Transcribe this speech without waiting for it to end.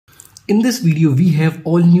In this video, we have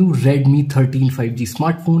all new Redmi 13 5G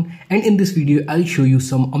smartphone, and in this video, I'll show you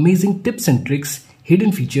some amazing tips and tricks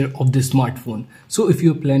hidden feature of this smartphone. So if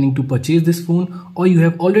you're planning to purchase this phone or you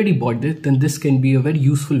have already bought it, then this can be a very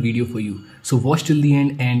useful video for you. So watch till the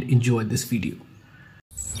end and enjoy this video.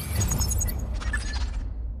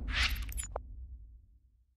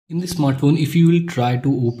 In this smartphone, if you will try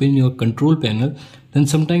to open your control panel, then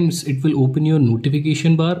sometimes it will open your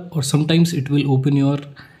notification bar or sometimes it will open your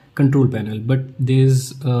control panel, but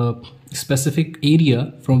there's a specific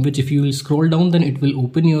area from which if you will scroll down, then it will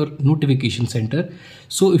open your notification center.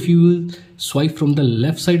 So if you will swipe from the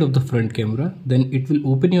left side of the front camera, then it will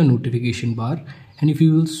open your notification bar, and if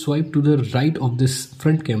you will swipe to the right of this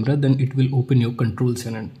front camera, then it will open your control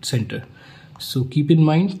center. So keep in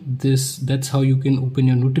mind that's how you can open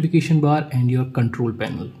your notification bar and your control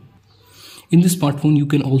panel. In this smartphone, you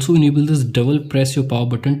can also enable this double press your power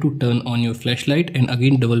button to turn on your flashlight and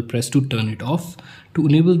again double press to turn it off. To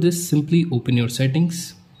enable this, simply open your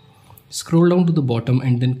settings, scroll down to the bottom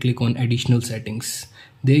and then click on additional settings.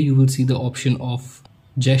 There you will see the option of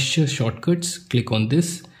gesture shortcuts. Click on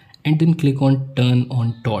this and then click on turn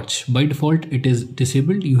on torch. By default, it is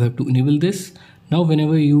disabled. You have to enable this. Now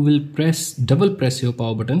whenever you will double press your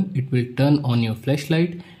power button, it will turn on your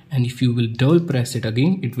flashlight, and if you will double press it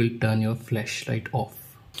again, it will turn your flashlight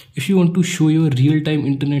off. If you want to show your real-time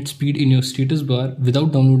internet speed in your status bar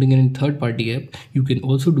without downloading any third-party app, you can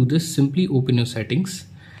also do this. Simply open your settings,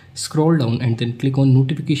 scroll down and then click on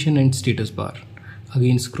notification and status bar.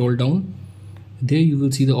 Again scroll down. There you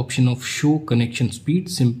will see the option of show connection speed.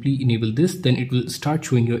 Simply enable this, then it will start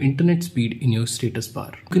showing your internet speed in your status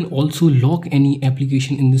bar. You can also lock any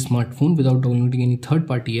application in this smartphone without downloading any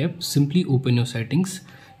third-party app. Simply open your settings,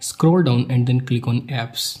 scroll down and then click on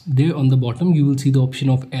apps. There on the bottom you will see the option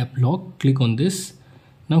of app lock. Click on this.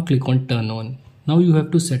 Now click on turn on. Now you have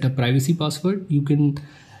to set a privacy password. You can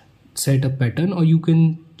set a pattern or you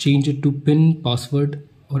can change it to pin, password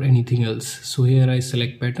or anything else. So here I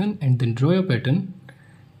select pattern and then draw your pattern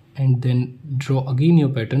and then draw again your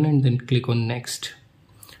pattern and then click on next.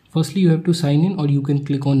 Firstly you have to sign in, or you can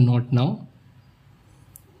click on not now.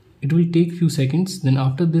 It will take few seconds. Then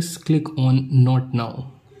after this, click on not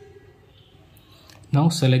now. Now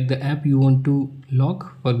select the app you want to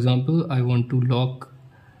lock. For example, I want to lock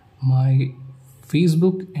my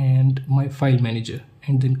Facebook and my file manager,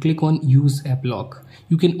 and then click on use app lock.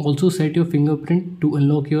 You can also set your fingerprint to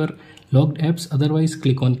unlock your locked apps. Otherwise,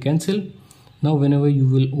 click on cancel. Now whenever you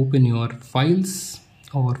will open your files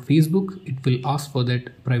or Facebook, it will ask for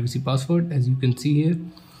that privacy password. As you can see here,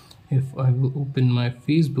 if I will open my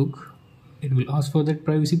Facebook, it will ask for that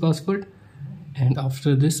privacy password, and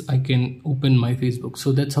after this I can open my Facebook.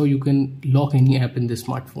 So that's how you can lock any app in this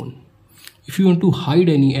smartphone. If you want to hide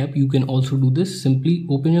any app, you can also do this. Simply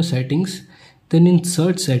open your settings, then in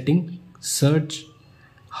search setting, search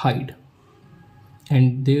hide,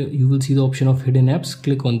 and there you will see the option of hidden apps.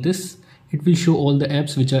 Click on this. It will show all the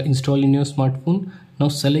apps which are installed in your smartphone. Now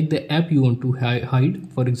select the app you want to hide.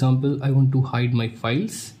 For example, I want to hide my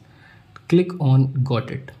files. Click on got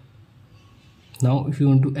it. Now if you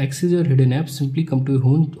want to access your hidden apps, simply come to your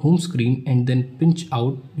home screen and then pinch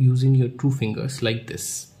out using your two fingers like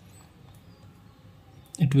this.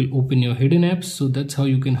 It will open your hidden apps. So that's how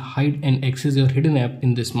you can hide and access your hidden app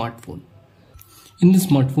in this smartphone. In this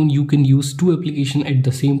smartphone, you can use two applications at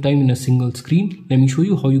the same time in a single screen. Let me show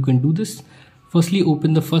you how you can do this. Firstly,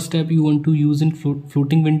 open the first app you want to use in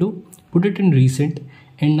floating window, put it in recent,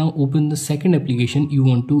 and now open the second application you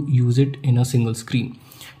want to use it in a single screen.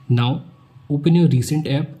 Now open your recent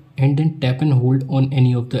app and then tap and hold on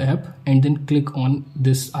any of the app and then click on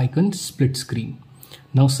this icon split screen.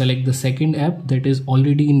 Now select the second app that is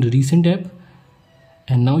already in recent app,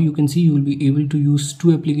 and now you can see you will be able to use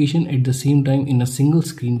two applications at the same time in a single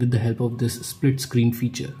screen with the help of this split screen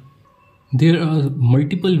feature. There are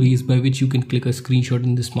multiple ways by which you can click a screenshot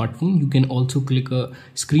in the smartphone. You can also click a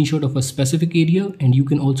screenshot of a specific area, and you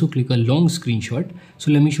can also click a long screenshot.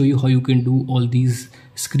 So let me show you how you can do all these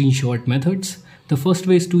screenshot methods. The first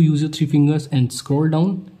way is to use your three fingers and scroll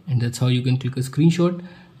down, and that's how you can click a screenshot.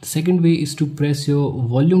 The second way is to press your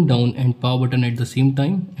volume down and power button at the same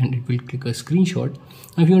time, and it will click a screenshot.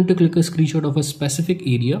 Now if you want to click a screenshot of a specific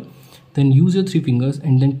area, then use your three fingers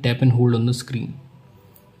and then tap and hold on the screen.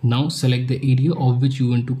 Now select the area of which you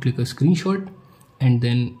want to click a screenshot, and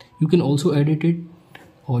then you can also edit it,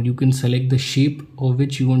 or you can select the shape of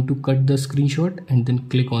which you want to cut the screenshot and then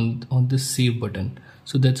click on the save button.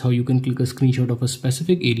 So that's how you can click a screenshot of a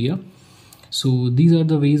specific area. So these are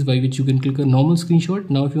the ways by which you can click a normal screenshot.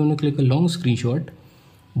 Now if you want to click a long screenshot,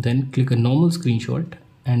 then click a normal screenshot,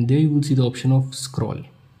 and there you will see the option of scroll.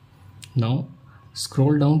 Now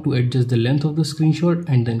scroll down to adjust the length of the screenshot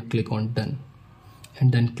and then click on done.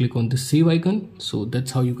 And then click on the save icon. So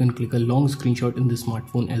that's how you can click a long screenshot in the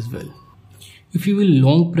smartphone as well. If you will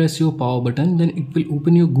long press your power button, then it will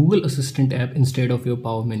open your Google Assistant app instead of your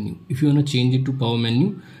power menu. If you want to change it to power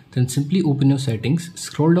menu, then simply open your settings,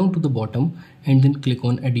 scroll down to the bottom and then click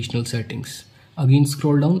on additional settings. Again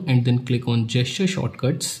scroll down and then click on gesture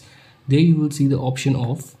shortcuts. There you will see the option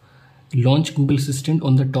of launch Google Assistant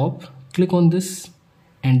on the top. Click on this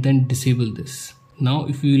and then disable this. Now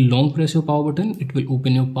if you long press your power button, it will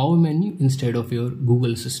open your power menu instead of your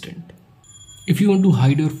Google Assistant. If you want to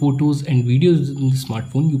hide your photos and videos in the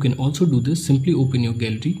smartphone, you can also do this. Simply open your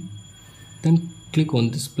gallery, then click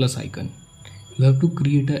on this plus icon. You have to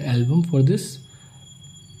create an album for this.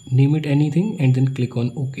 Name it anything and then click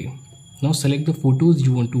on OK. Now select the photos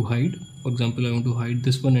you want to hide. For example, I want to hide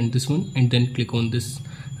this one and then click on this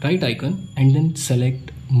right icon and then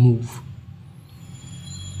select move.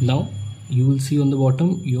 Now you will see on the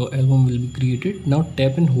bottom your album will be created. Now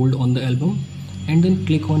tap and hold on the album and then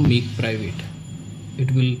click on make private.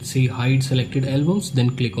 It will say hide selected albums,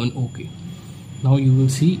 then click on OK. Now you will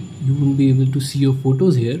see, you will be able to see your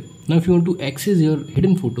photos here. Now if you want to access your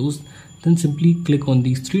hidden photos, then simply click on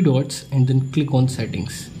these three dots and then click on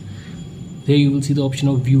settings. There you will see the option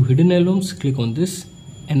of view hidden albums. Click on this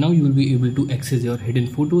and now you will be able to access your hidden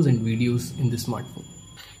photos and videos in the smartphone.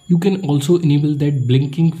 You can also enable that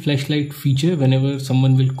blinking flashlight feature whenever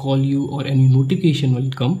someone will call you or any notification will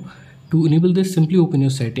come. To enable this, simply open your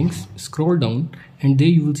settings, scroll down and there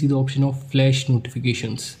you will see the option of flash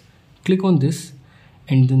notifications. Click on this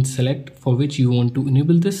and then select for which you want to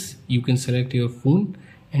enable this. You can select your phone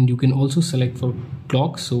and you can also select for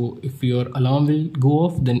clock. So if your alarm will go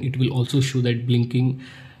off, then it will also show that blinking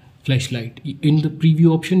flashlight. In the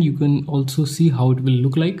preview option, you can also see how it will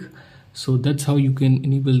look like. So that's how you can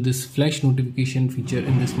enable this flash notification feature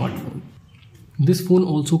in the smartphone. This phone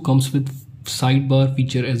also comes with sidebar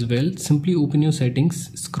feature as well. Simply open your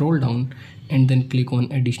settings, scroll down and then click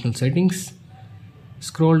on additional settings.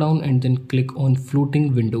 Scroll down and then click on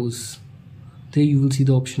floating windows. There you will see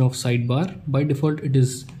the option of sidebar. By default it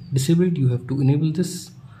is disabled. You have to enable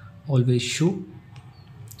this, always show.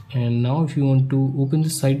 And now if you want to open the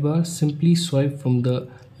sidebar, simply swipe from the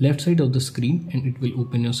left side of the screen and it will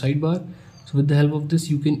open your sidebar. So with the help of this,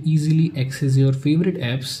 you can easily access your favorite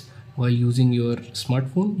apps while using your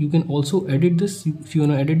smartphone. You can also edit this. If you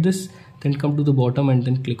want to edit this, then come to the bottom and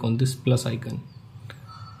then click on this plus icon.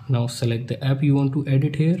 Now select the app you want to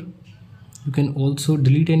edit here. You can also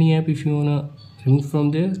delete any app if you want to remove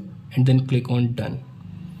from there and then click on done.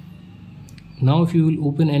 Now if you will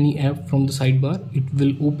open any app from the sidebar, it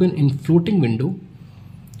will open in floating window.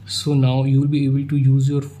 So now you will be able to use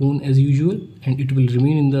your phone as usual and it will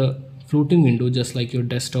remain in the floating window just like your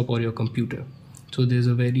desktop or your computer. So there's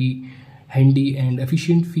a very handy and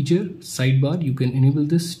efficient feature, sidebar. You can enable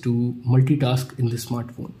this to multitask in the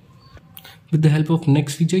smartphone. With the help of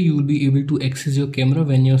next feature, you will be able to access your camera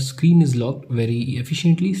when your screen is locked very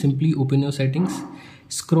efficiently. Simply open your settings,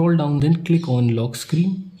 scroll down, then click on lock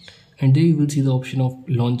screen and there you will see the option of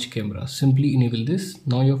launch camera. Simply enable this.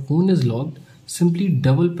 Now your phone is locked. Simply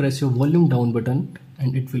double press your volume down button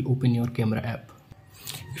and it will open your camera app.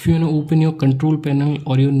 If you want to open your control panel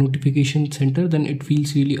or your notification center, then it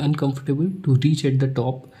feels really uncomfortable to reach at the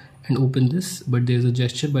top and open this, but there's a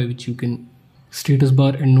gesture by which you can status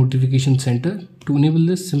bar and notification center. To enable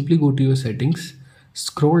this, simply go to your settings,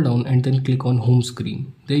 scroll down and then click on home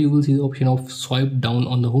screen. There you will see the option of swipe down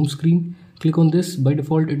on the home screen. Click on this. By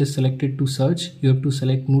default it is selected to search. You have to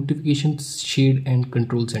select notifications, shade and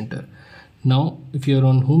control center. Now if you are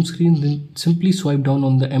on home screen, then simply swipe down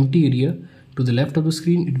on the empty area. To the left of the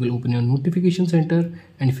screen, it will open your notification center,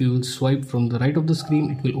 and if you will swipe from the right of the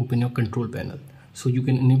screen, it will open your control panel. So you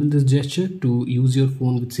can enable this gesture to use your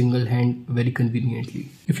phone with single hand very conveniently.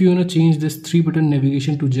 If you want to change this 3-button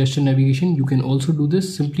navigation to gesture navigation, you can also do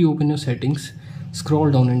this. Simply open your settings,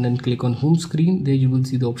 scroll down and then click on home screen. There you will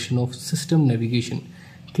see the option of system navigation.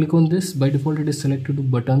 Click on this. By default it is selected to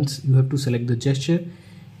buttons. You have to select the gesture,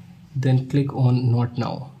 then click on not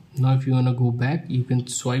now. Now if you want to go back, you can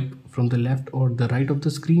swipe from the left or the right of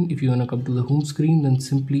the screen. If you want to come to the home screen, then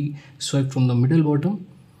simply swipe from the middle bottom.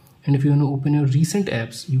 And if you want to open your recent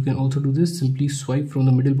apps, you can also do this. Simply swipe from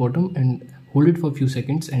the middle bottom and hold it for a few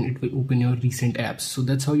seconds and it will open your recent apps. So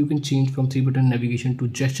that's how you can change from 3-button navigation to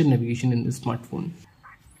gesture navigation in the smartphone.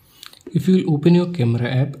 If you will open your camera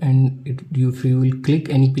app and if you will click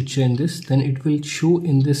any picture in this, then it will show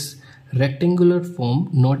in this rectangular form,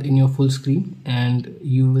 not in your full screen, and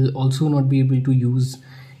you will also not be able to use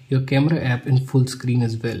your camera app in full screen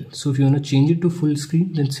as well. So if you want to change it to full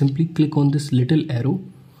screen, then simply click on this little arrow,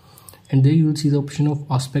 and there you will see the option of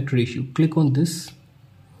aspect ratio. Click on this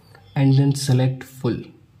and then select full.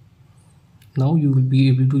 Now you will be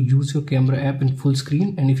able to use your camera app in full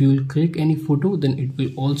screen, and if you will click any photo, then it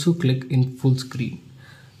will also click in full screen.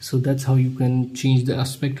 So that's how you can change the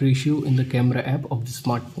aspect ratio in the camera app of the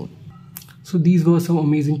smartphone. So these were some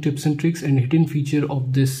amazing tips and tricks and hidden feature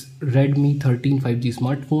of this Redmi 13 5G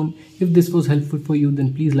smartphone. If this was helpful for you,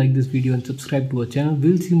 then please like this video and subscribe to our channel.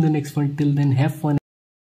 We'll see you in the next one. Till then, have fun.